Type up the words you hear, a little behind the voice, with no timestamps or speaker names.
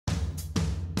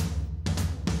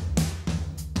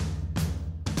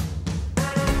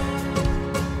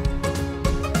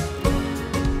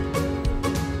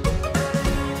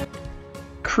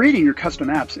Creating your custom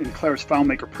apps in Claris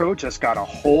FileMaker Pro just got a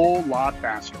whole lot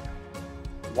faster.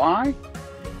 Why?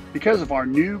 Because of our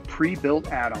new pre-built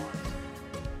add-ons.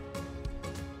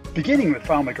 Beginning with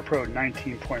FileMaker Pro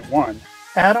 19.1,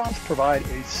 add-ons provide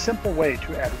a simple way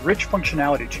to add rich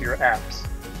functionality to your apps.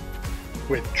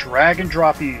 With drag and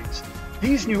drop ease,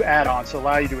 these new add-ons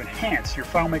allow you to enhance your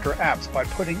FileMaker apps by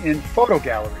putting in photo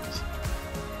galleries,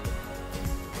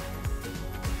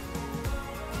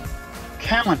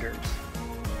 calendars,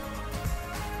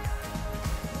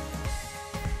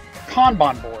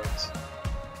 Kanban boards,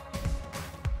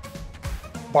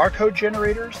 barcode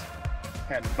generators,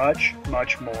 and much,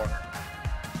 much more.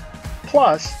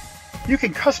 Plus, you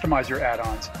can customize your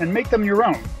add-ons and make them your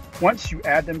own once you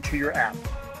add them to your app.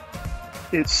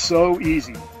 It's so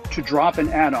easy to drop an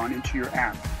add-on into your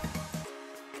app.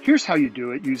 Here's how you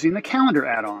do it using the Calendar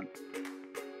add-on.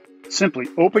 Simply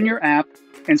open your app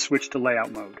and switch to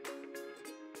layout mode.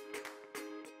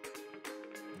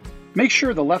 Make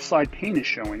sure the left side pane is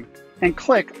showing and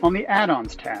click on the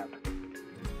Add-ons tab.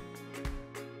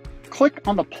 Click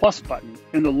on the plus button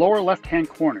in the lower left-hand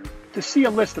corner to see a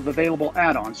list of available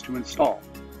add-ons to install.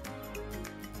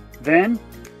 Then,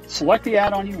 select the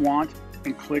add-on you want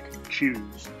and click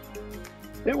Choose.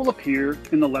 It will appear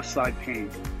in the left side pane.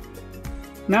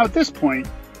 Now at this point,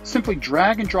 simply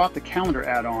drag and drop the Calendar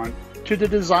add-on to the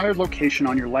desired location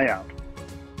on your layout.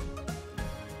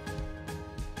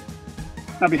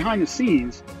 Now behind the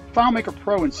scenes, FileMaker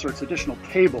Pro inserts additional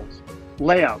tables,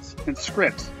 layouts, and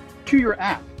scripts to your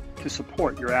app to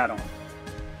support your add-on.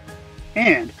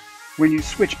 And when you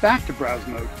switch back to browse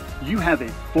mode, you have a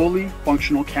fully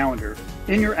functional calendar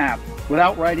in your app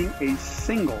without writing a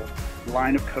single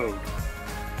line of code.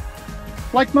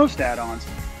 Like most add-ons,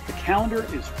 the calendar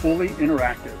is fully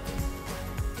interactive,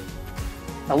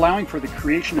 allowing for the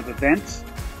creation of events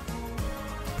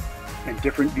and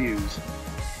different views.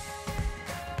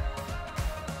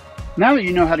 Now that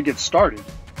you know how to get started,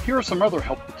 here are some other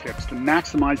helpful tips to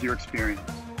maximize your experience.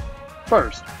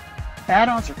 First,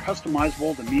 add-ons are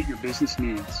customizable to meet your business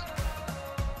needs.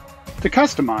 To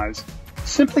customize,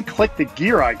 simply click the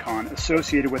gear icon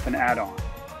associated with an add-on.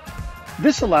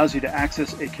 This allows you to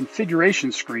access a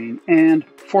configuration screen and,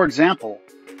 for example,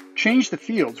 change the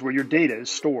fields where your data is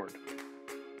stored.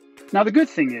 Now the good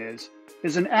thing is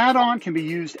an add-on can be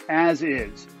used as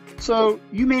is, so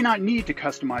you may not need to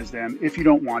customize them if you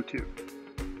don't want to.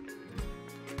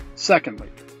 Secondly,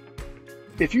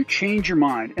 if you change your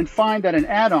mind and find that an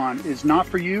add-on is not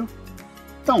for you,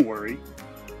 don't worry.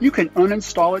 You can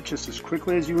uninstall it just as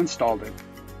quickly as you installed it.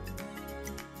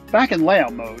 Back in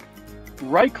layout mode,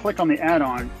 right-click on the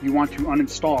add-on you want to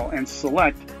uninstall and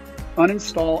select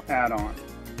Uninstall Add-on.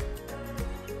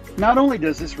 Not only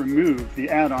does this remove the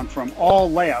add-on from all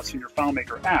layouts in your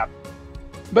FileMaker app,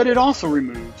 but it also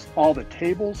removes all the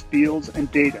tables, fields,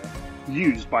 and data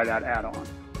used by that add-on.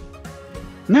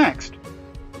 Next,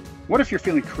 what if you're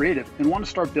feeling creative and want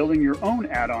to start building your own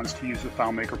add-ons to use with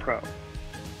FileMaker Pro?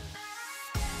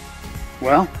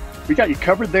 Well, we got you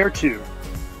covered there too.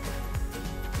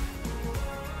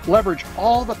 Leverage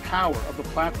all the power of the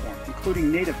platform,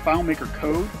 including native FileMaker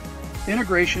code,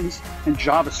 integrations, and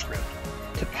JavaScript,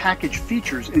 to package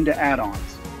features into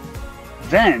add-ons.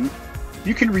 Then,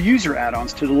 you can reuse your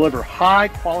add-ons to deliver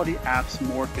high-quality apps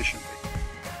more efficiently.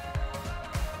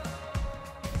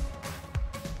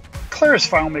 Claris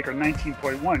FileMaker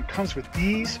 19.1 comes with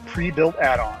these pre-built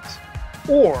add-ons.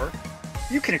 Or,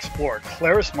 you can explore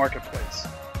Claris Marketplace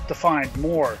to find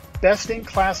more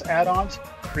best-in-class add-ons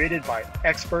created by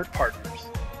expert partners.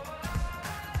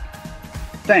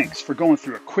 Thanks for going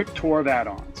through a quick tour of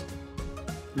add-ons.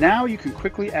 Now you can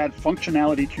quickly add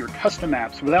functionality to your custom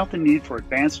apps without the need for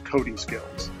advanced coding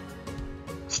skills.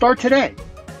 Start today.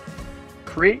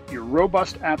 Create your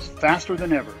robust apps faster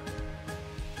than ever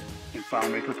in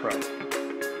FileMaker Pro.